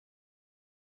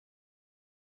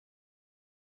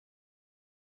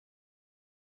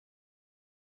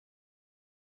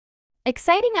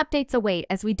Exciting updates await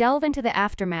as we delve into the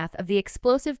aftermath of the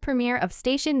explosive premiere of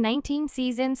Station 19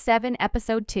 Season 7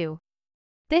 Episode 2.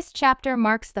 This chapter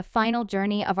marks the final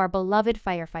journey of our beloved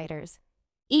firefighters,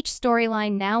 each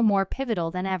storyline now more pivotal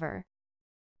than ever.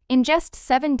 In just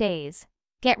 7 days,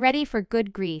 get ready for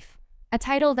Good Grief, a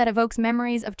title that evokes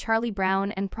memories of Charlie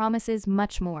Brown and promises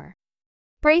much more.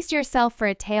 Brace yourself for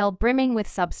a tale brimming with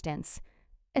substance,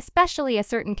 especially as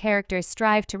certain characters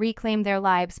strive to reclaim their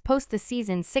lives post the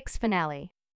season 6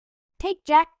 finale. Take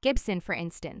Jack Gibson, for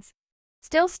instance.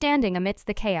 Still standing amidst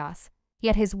the chaos,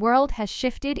 yet his world has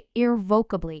shifted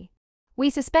irrevocably. We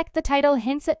suspect the title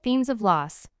hints at themes of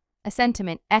loss, a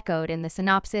sentiment echoed in the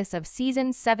synopsis of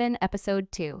Season 7,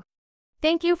 Episode 2.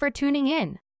 Thank you for tuning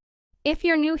in. If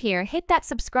you're new here, hit that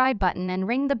subscribe button and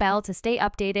ring the bell to stay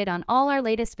updated on all our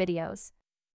latest videos.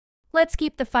 Let's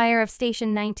keep the fire of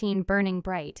Station 19 burning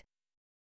bright.